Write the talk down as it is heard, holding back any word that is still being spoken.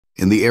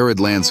In the arid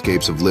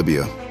landscapes of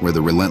Libya, where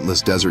the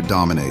relentless desert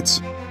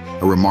dominates,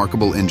 a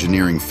remarkable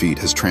engineering feat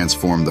has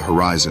transformed the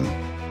horizon: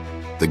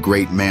 the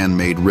Great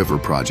Man-Made River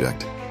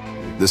Project.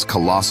 This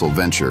colossal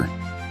venture,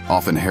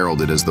 often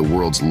heralded as the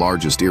world's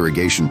largest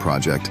irrigation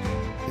project,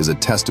 is a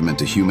testament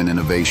to human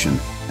innovation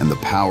and the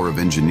power of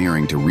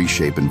engineering to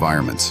reshape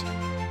environments.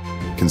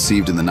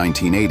 Conceived in the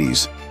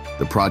 1980s,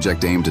 the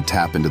project aimed to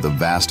tap into the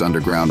vast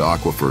underground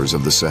aquifers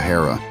of the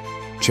Sahara,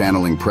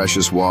 channeling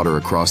precious water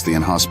across the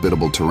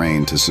inhospitable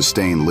terrain to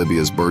sustain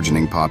Libya's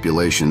burgeoning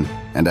population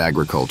and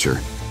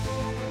agriculture.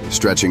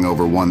 Stretching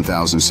over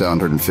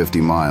 1,750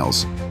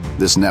 miles,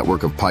 this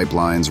network of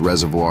pipelines,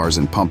 reservoirs,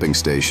 and pumping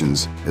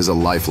stations is a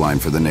lifeline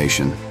for the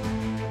nation.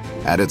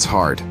 At its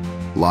heart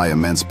lie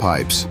immense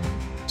pipes,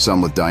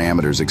 some with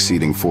diameters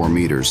exceeding 4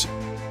 meters,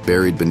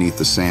 buried beneath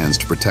the sands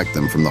to protect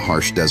them from the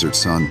harsh desert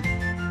sun.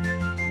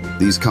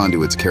 These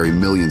conduits carry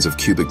millions of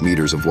cubic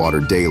meters of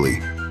water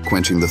daily,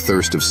 quenching the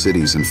thirst of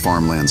cities and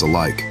farmlands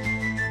alike.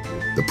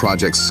 The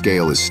project's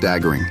scale is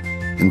staggering,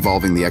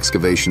 involving the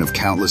excavation of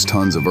countless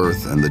tons of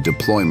earth and the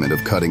deployment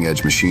of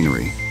cutting-edge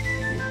machinery.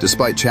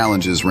 Despite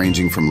challenges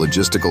ranging from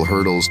logistical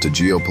hurdles to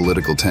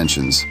geopolitical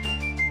tensions,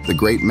 the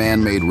Great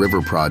Man-Made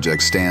River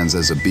Project stands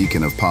as a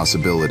beacon of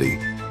possibility,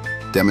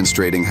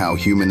 demonstrating how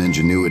human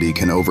ingenuity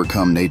can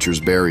overcome nature's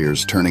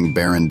barriers, turning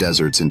barren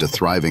deserts into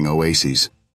thriving oases.